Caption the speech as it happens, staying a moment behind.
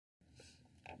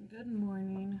Good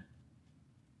morning.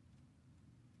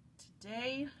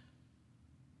 Today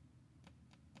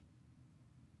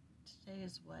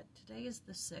is what? Today is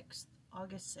the 6th,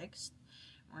 August 6th.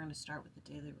 We're going to start with the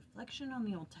daily reflection on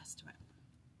the Old Testament.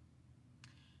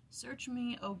 Search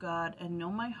me, O God, and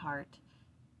know my heart.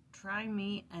 Try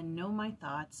me and know my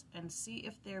thoughts, and see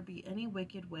if there be any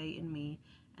wicked way in me,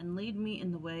 and lead me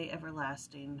in the way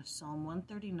everlasting. Psalm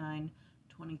 139,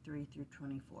 23 through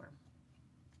 24.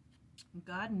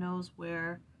 God knows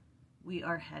where we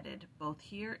are headed, both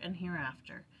here and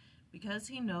hereafter, because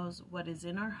he knows what is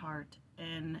in our heart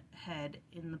and head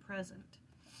in the present.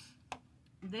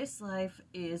 This life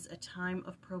is a time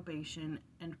of probation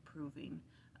and proving,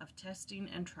 of testing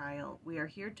and trial. We are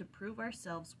here to prove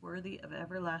ourselves worthy of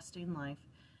everlasting life.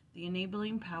 The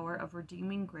enabling power of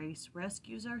redeeming grace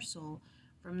rescues our soul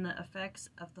from the effects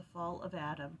of the fall of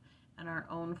Adam and our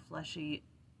own fleshy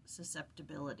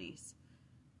susceptibilities.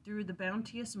 Through the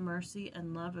bounteous mercy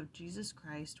and love of Jesus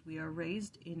Christ, we are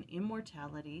raised in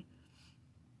immortality.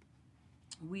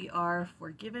 We are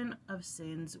forgiven of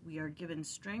sins. We are given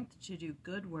strength to do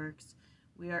good works.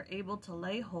 We are able to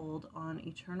lay hold on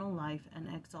eternal life and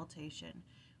exaltation.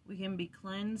 We can be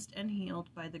cleansed and healed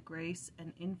by the grace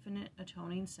and infinite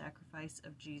atoning sacrifice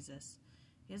of Jesus.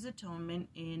 His atonement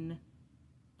in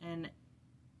an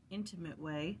intimate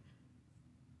way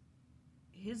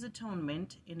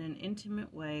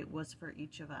was for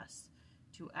each of us.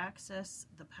 To access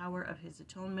the power of his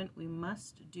atonement, we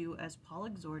must do as Paul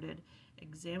exhorted,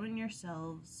 examine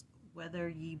yourselves whether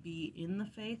ye be in the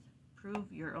faith,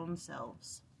 prove your own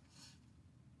selves.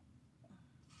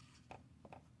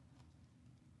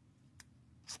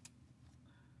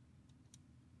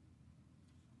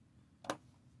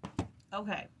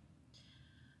 Okay.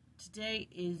 Today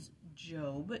is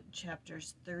Job,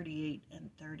 chapters 38 and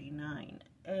 39.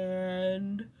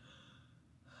 And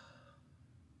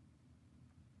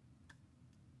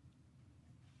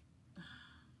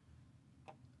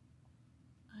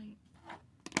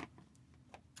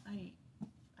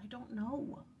I don't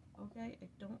know. Okay, I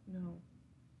don't know.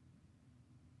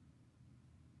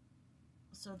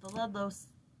 So the Ludlows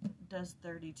does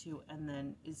 32 and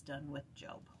then is done with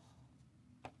Job.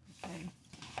 Okay.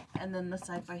 And then the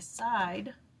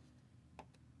side-by-side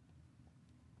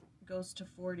goes to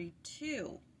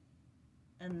 42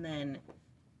 and then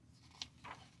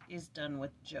is done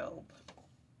with Job.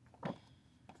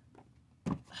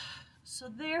 So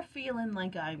they're feeling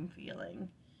like I'm feeling.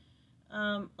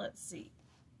 Let's see.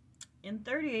 In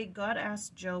 38, God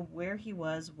asked Job where he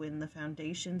was when the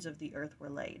foundations of the earth were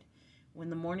laid, when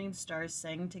the morning stars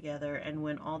sang together, and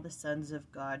when all the sons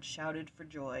of God shouted for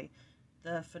joy.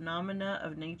 The phenomena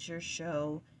of nature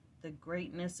show the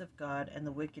greatness of God and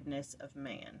the wickedness of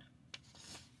man.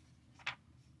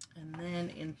 And then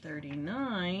in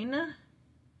 39,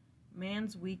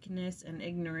 man's weakness and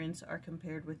ignorance are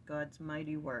compared with God's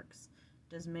mighty works.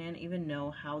 Does man even know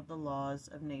how the laws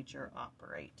of nature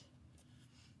operate?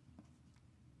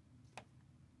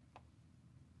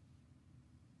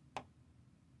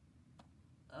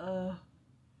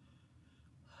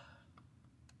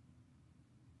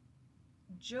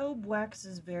 Job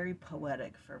waxes very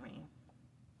poetic for me.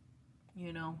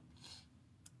 You know,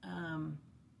 a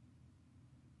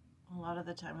lot of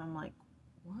the time I'm like,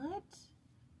 what?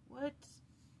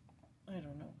 I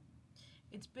don't know.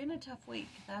 It's been a tough week,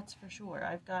 that's for sure.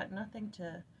 I've got nothing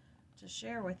to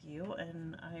share with you,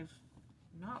 and I've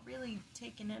not really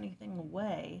taken anything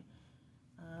away.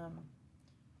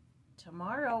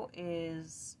 Tomorrow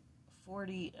is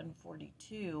 40 and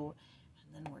 42,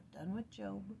 and then we're done with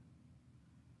Job.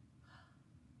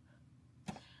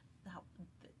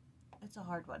 It's a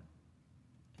hard one.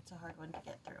 It's a hard one to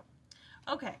get through.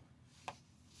 Okay.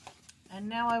 And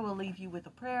now I will leave you with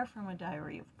a prayer from a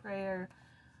diary of prayer.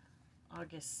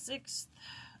 August 6th.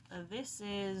 This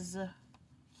is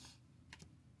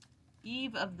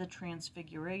Eve of the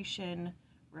Transfiguration,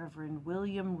 Reverend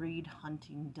William Reed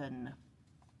Huntingdon.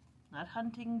 Not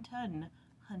Huntington,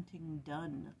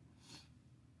 Huntingdon.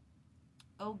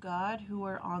 O God, who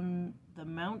are on the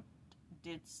mount,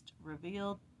 didst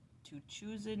reveal to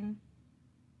chosen...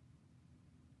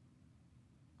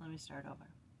 Let me start over.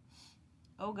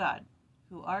 O God,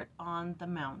 who art on the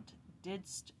mount,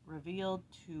 didst reveal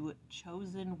to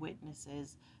chosen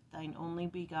witnesses thine only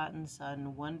begotten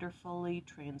Son, wonderfully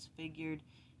transfigured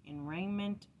in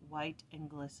raiment white and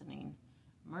glistening.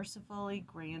 Mercifully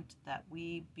grant that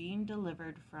we, being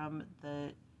delivered from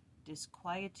the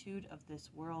disquietude of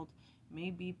this world, may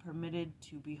be permitted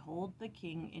to behold the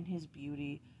King in his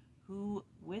beauty, who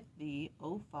with thee,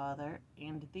 O Father,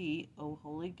 and thee, O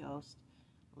Holy Ghost,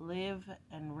 live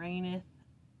and reigneth,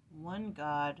 one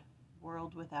God,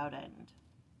 world without end.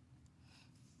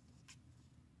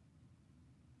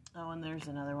 Oh, and there's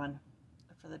another one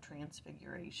for the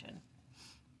Transfiguration.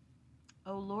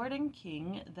 O Lord and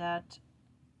King,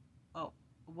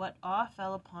 what awe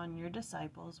fell upon your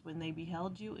disciples when they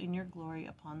beheld you in your glory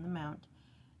upon the mount.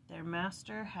 Their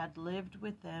master had lived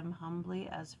with them humbly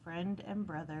as friend and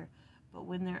brother, but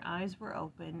when their eyes were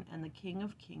open and the King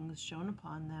of Kings shone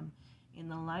upon them in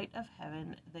the light of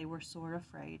heaven, they were sore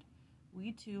afraid.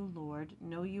 We too, Lord,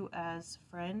 know you as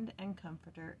friend and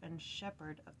comforter and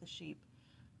shepherd of the sheep.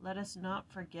 Let us not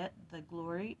forget the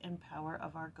glory and power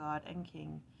of our God and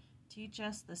King. Teach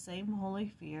us the same holy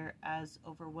fear as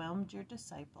overwhelmed your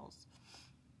disciples.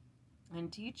 And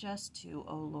teach us too,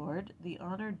 O Lord, the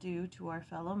honor due to our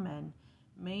fellow men,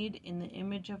 made in the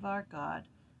image of our God.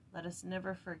 Let us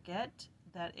never forget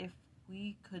that if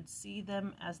we could see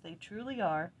them as they truly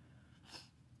are,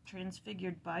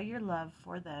 transfigured by your love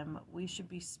for them, we should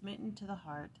be smitten to the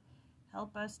heart.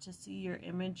 Help us to see your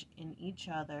image in each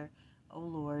other, O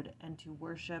Lord, and to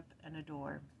worship and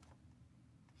adore.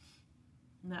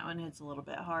 And that one hits a little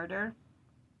bit harder,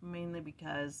 mainly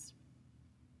because,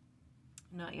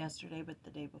 not yesterday, but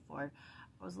the day before,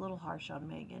 I was a little harsh on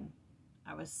Megan.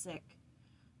 I was sick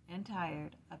and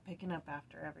tired of picking up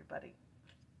after everybody.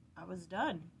 I was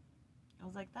done. I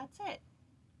was like, that's it.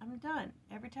 I'm done.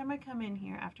 Every time I come in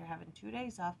here after having 2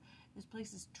 days off, this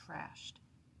place is trashed.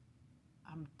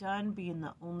 I'm done being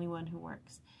the only one who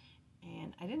works.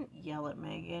 And I didn't yell at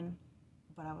Megan,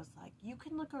 but I was like, you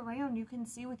can look around. You can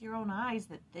see with your own eyes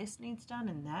that this needs done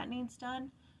and that needs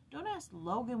done. Don't ask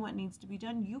Logan what needs to be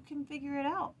done. You can figure it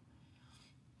out.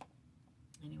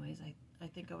 Anyways, I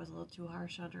think I was a little too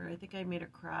harsh on her. I think I made her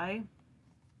cry.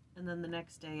 And then the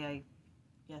next day,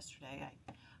 yesterday,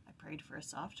 I prayed for a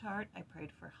soft heart. I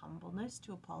prayed for humbleness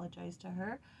to apologize to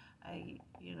her.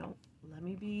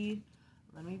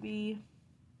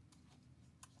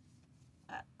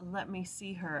 Let me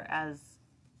see her as,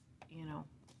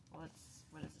 what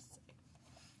does it say?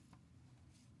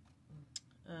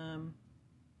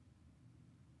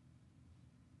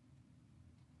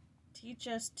 Teach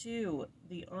us too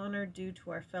the honor due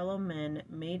to our fellow men,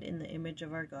 made in the image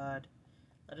of our God.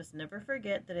 Let us never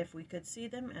forget that if we could see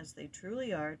them as they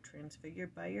truly are,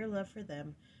 transfigured by your love for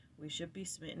them, we should be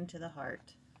smitten to the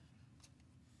heart.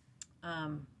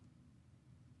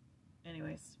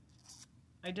 Anyways,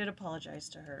 I did apologize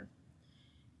to her.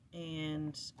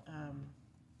 And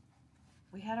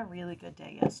we had a really good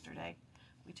day yesterday.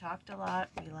 We talked a lot.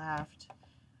 We laughed.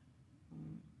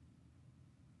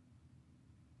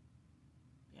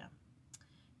 Yeah.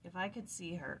 If I could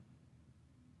see her,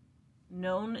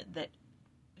 known that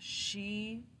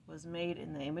she was made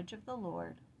in the image of the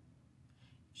Lord,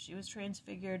 she was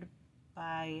transfigured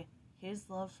by his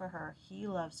love for her. He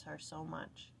loves her so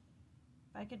much.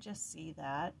 If I could just see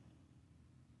that,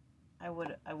 I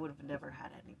would have never had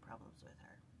any problems with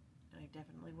her. And I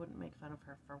definitely wouldn't make fun of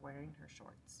her for wearing her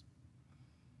shorts.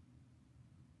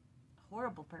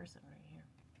 Horrible person right here.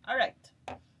 All right.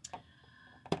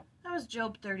 That was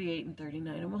Job 38 and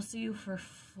 39, and we'll see you for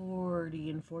 40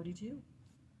 and 42.